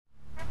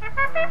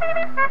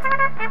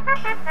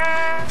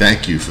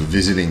Thank you for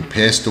visiting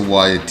Past the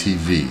Wire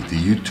TV, the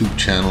YouTube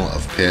channel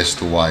of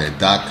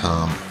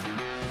PastTheWire.com.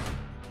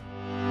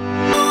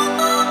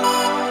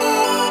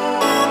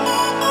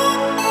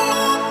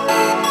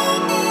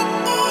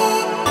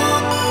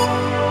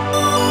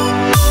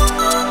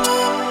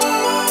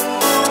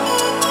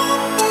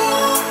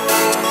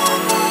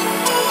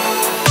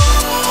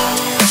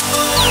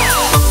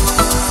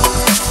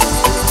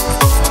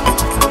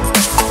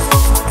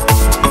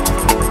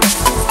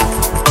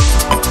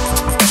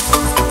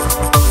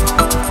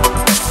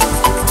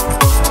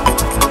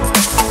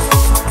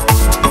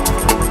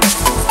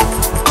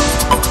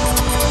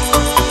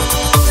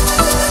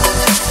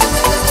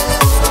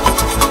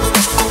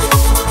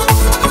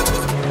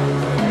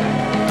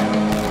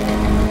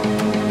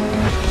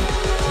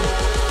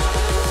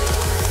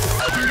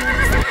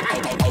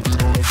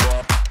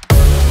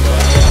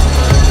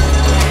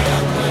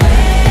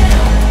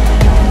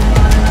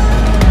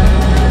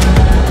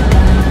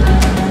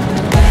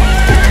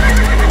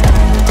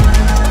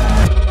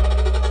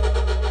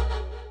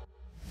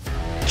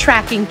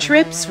 Tracking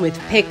trips with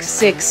Pick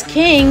 6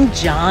 King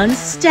John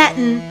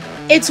Stetton.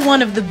 It's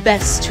one of the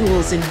best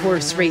tools in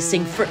horse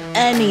racing for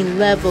any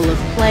level of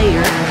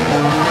player.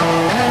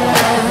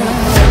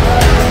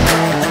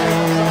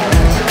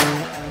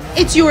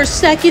 It's your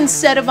second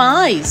set of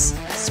eyes,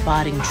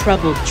 spotting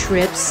troubled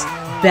trips,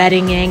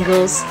 betting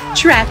angles,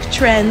 track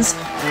trends,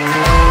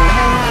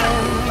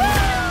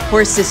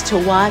 horses to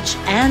watch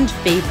and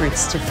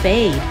favorites to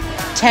fade,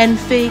 10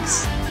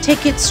 figs,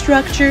 ticket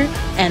structure,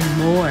 and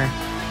more.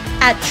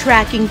 At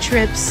Tracking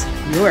Trips,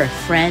 you're a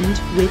friend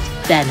with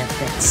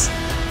benefits.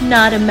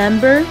 Not a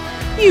member?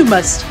 You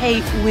must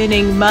hate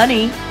winning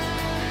money.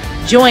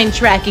 Join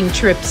Tracking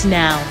Trips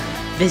now.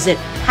 Visit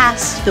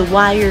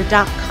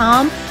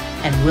PastTheWire.com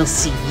and we'll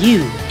see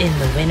you in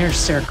the winner's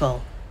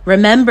circle.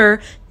 Remember,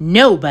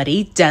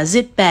 nobody does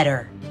it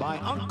better. By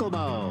Uncle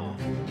Mo.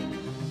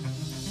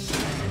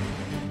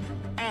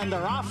 And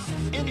they're off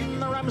in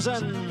the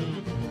Remsen.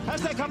 As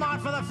they come on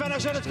for the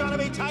finish, and it's going to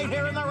be tight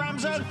here in the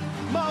Remsen.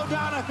 Mo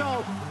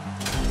Donegal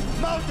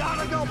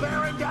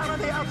bearing down on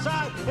the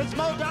outside. It's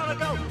Mo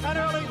Donegal and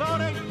early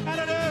voting, and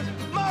it is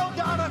Mo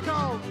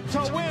Donegal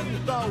to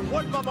win the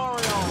Wood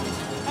Memorial.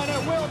 And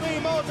it will be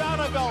Mo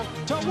Donegal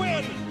to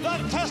win the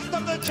Test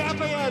of the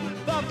Champion,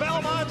 the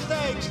Belmont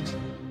Stakes.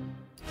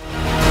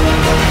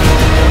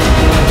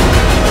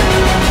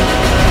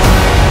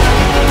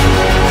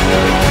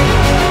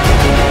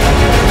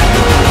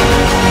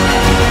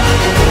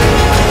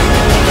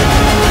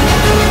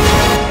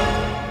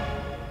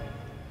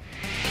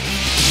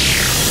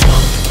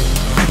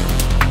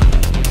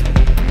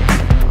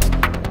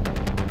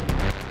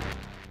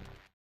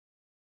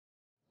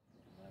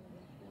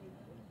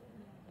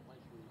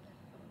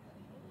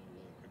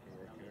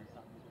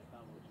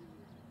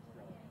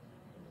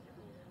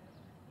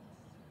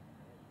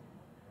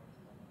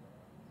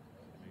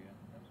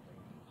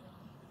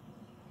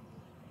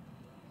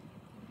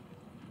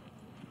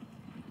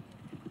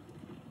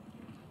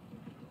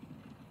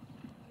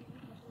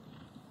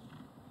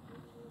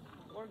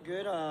 We're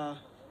good,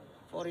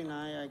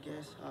 49, I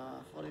guess,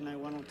 49,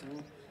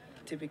 102,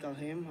 typical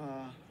him.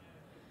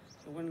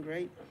 It went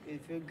great, he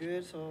feel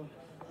good, so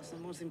that's the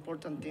most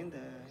important thing,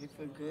 that he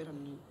feel good,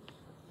 and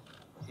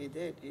he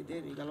did, he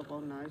galloped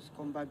out nice,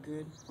 come back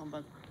good, come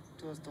back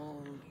to a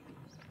stall,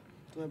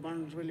 to a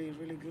barn really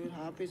good,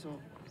 happy, so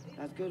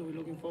that's good. We're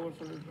looking forward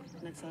for the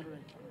next Saturday.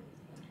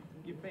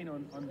 You've been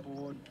on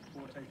board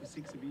Forte for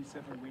 6 of his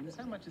 7 wins.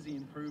 How much has he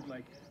improved,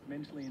 like,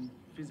 mentally and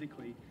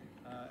physically,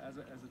 as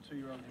a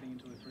 2-year-old heading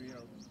into a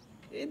 3-year-old?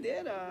 He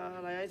did.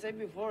 Like I said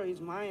before, his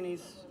mind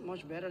is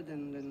much better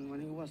than when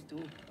he was 2.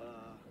 I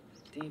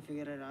think he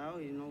figured it out.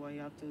 He know what he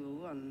had to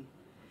do, and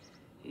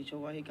he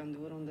showed what he can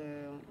do it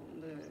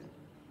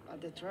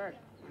at the track.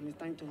 When it's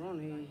time to run,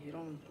 he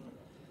don't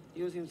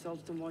use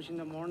himself too much in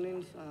the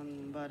mornings,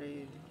 but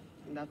in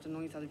the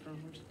afternoon it's a different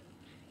horse.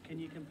 Can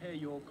you compare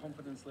your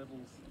confidence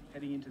levels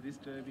heading into this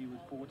derby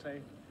with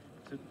Forte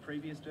to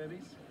previous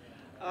derbies?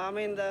 I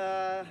mean,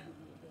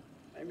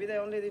 maybe the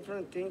only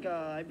different thing,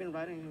 I've been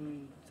riding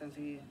him since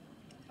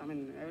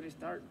every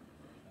start.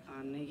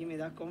 And he gave me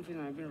that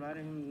confidence. I've been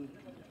riding him,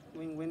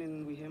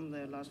 winning with him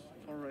the last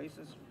 4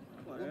 races,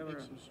 whatever. What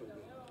makes him so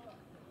good?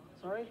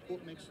 Sorry?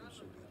 What makes him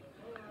so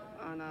good?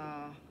 And,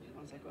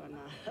 one second,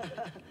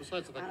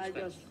 Besides the fact and I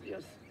just,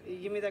 he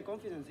gave me that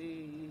confidence.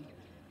 He's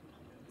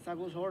a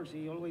good horse.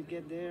 He always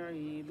get there.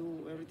 He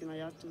do everything I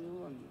ask to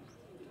do, and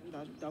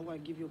that will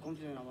give you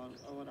confidence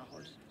about a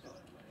horse. So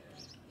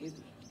he's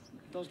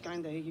those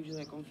kind that he gives you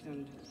the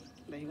confidence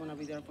that he's gonna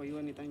be there for you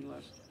anytime you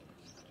ask.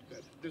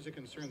 There's a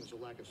concern there's a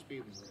lack of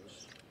speed in the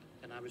race,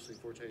 and obviously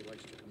Forte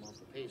likes to come off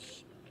the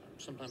pace,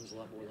 sometimes a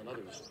lot more than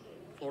others.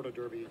 Florida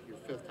Derby, your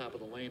 5th top of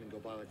the lane and go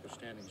by like they're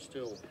standing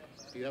still.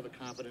 Do you have the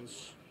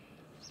confidence?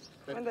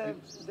 When the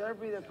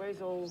Derby, the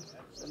pace,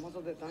 most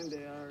of the time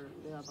they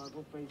have a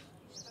good pace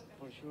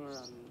for sure,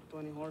 and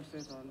 20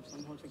 horses, and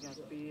some horses get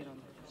speed,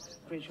 and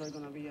pretty sure it's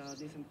gonna be a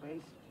decent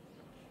pace.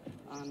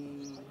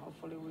 And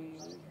hopefully we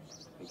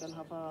can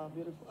have a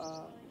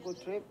beautiful, good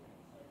trip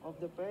of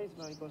the pace,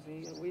 because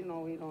we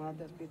know he don't have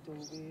the speed to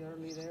be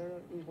early there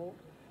involved,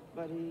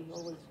 but he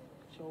always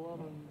show up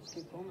and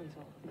keep coming.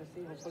 So let's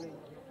see. Hopefully,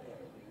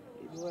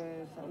 it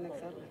was next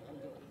Saturday.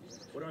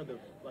 What are the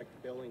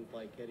feelings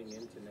like heading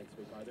into next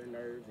week? Are there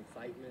nerves,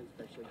 excitement,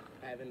 especially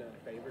having a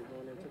favorite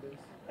going into this?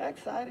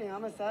 Exciting.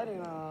 I'm excited.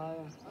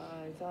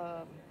 It's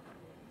a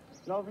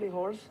lovely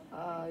horse.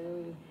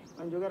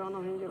 When you get on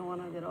him, you don't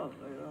want to get off.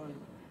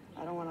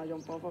 I don't want to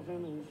jump off of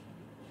him. He's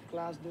a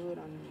class dude,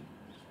 and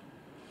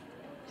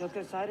just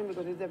exciting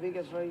because it's the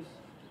biggest race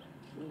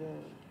in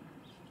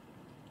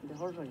the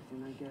horse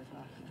racing, I guess.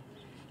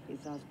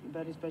 It's a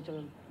very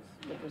special.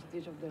 The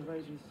prestige of the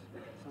race is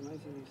so nice.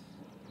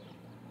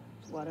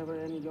 It's whatever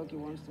any jockey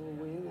wants to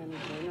win, any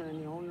trainer,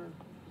 any owner.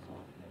 So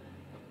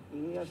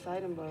we are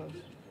excited, but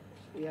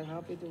we are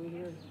happy to be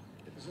here.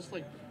 Is this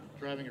like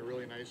driving a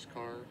really nice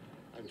car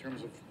in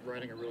terms of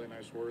riding a really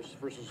nice horse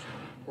versus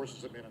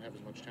horses that may not have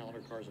as much talent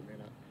or cars that may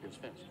not be as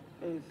fast?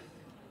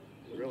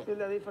 You feel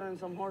the difference in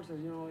some horses,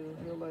 you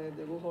feel like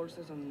the good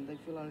horses and they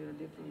feel a little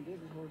different. This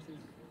horse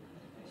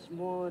is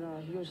smooth,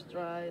 huge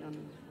stride, and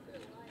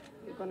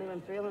you can't even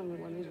feel him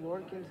when he's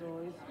working,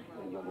 so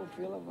you have a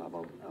feel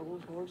about a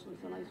good horse.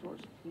 It's a nice horse.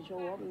 He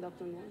show up in the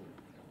afternoon.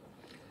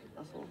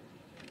 That's all.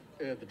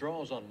 The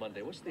draw is on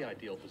Monday. What's the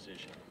ideal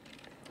position?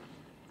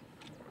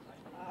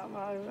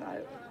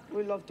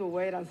 We love to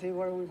wait and see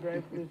where we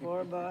break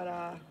before,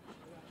 but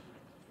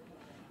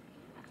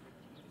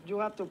you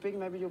have to pick.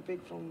 Maybe you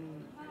pick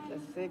from the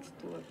 6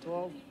 to a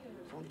 12,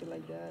 something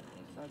like that.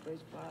 It's a great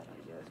spot,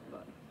 I guess.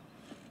 But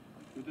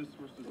with this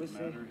horse, does it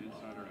matter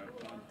inside or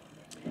outside?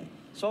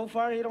 So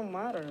far, it don't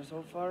matter.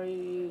 So far,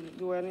 he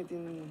do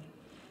anything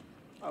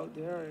out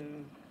there.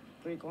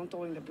 Pretty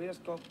comfortable in the previous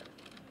cup.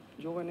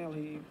 Juvenile,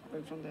 he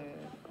played from the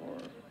or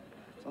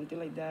something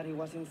like that. He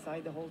was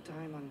inside the whole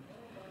time, and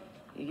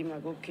he gave me a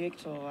good kick,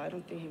 so I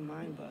don't think he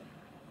mind, but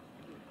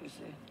you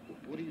see.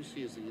 What do you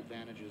see as the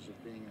advantages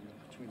of being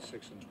between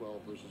 6 and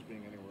 12 versus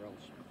being anywhere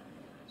else?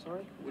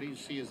 Sorry? What do you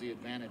see as the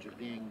advantage of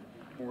being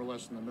more or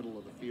less in the middle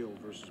of the field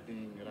versus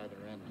being at either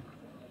end?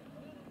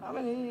 I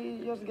mean,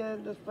 he just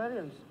get the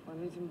experience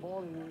when he's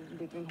involved in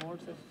between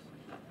horses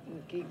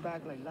and kick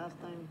back like last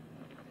time.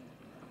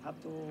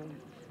 Have to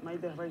make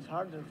the race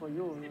harder for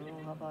you,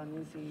 have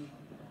an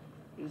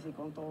easy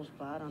control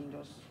spot and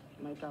just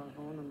make a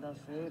run and that's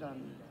it.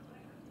 And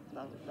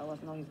that was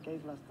not his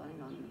case last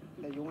time.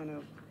 And the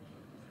juvenile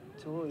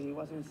too, he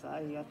was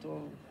inside. He had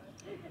to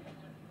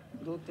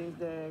do things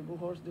the good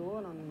horse do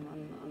and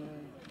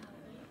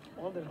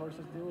all the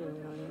horses do.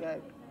 He got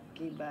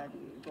keep back,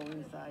 go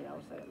inside,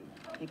 outside.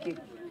 He keep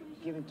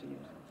giving to you.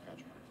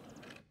 Gotcha.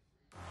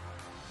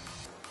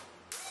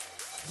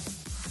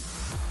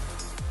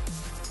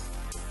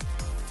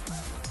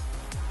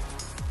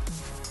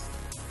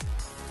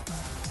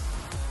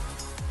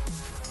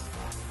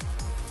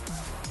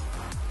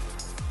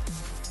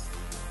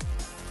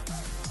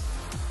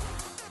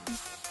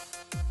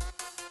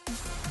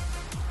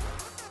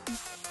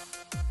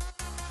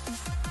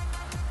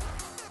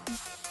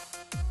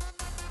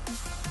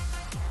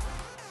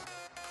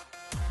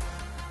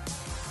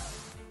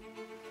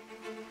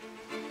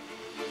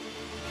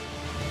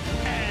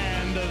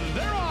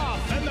 They're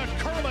off in the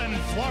Curlin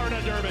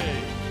Florida Derby.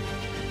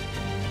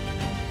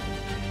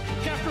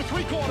 After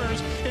 3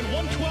 quarters in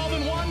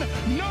 112-1,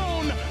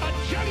 Known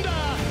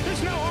Agenda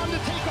is now on to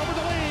take over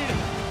the lead.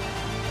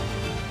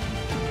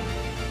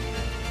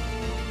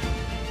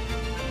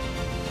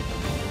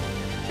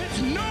 It's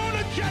Known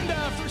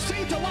Agenda for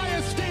St.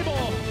 Elias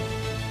Stable.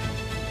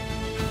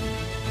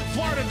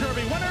 Florida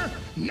Derby winner,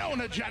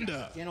 Known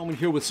Agenda. Dan Oman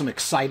here with some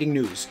exciting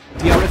news.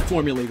 DRF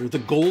Formulator, the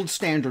gold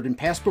standard in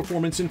past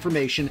performance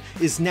information,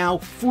 is now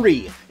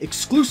free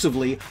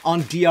exclusively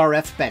on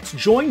DRF Bets.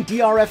 Join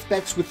DRF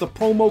Bets with the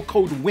promo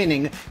code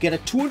WINNING. Get a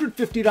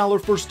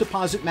 $250 first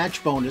deposit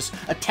match bonus,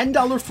 a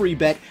 $10 free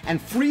bet,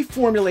 and free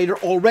Formulator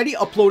already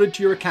uploaded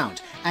to your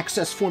account.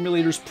 Access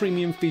Formulator's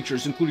premium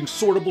features, including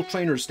sortable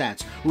trainer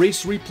stats,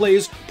 race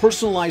replays,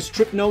 personalized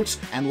trip notes,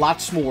 and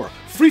lots more.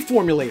 Free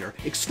Formulator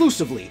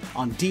exclusively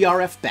on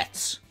DRF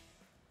Bets.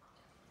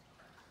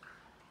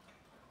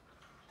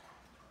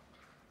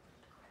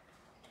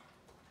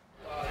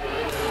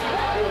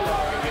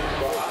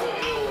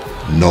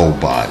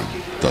 Nobody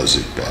does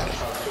it better.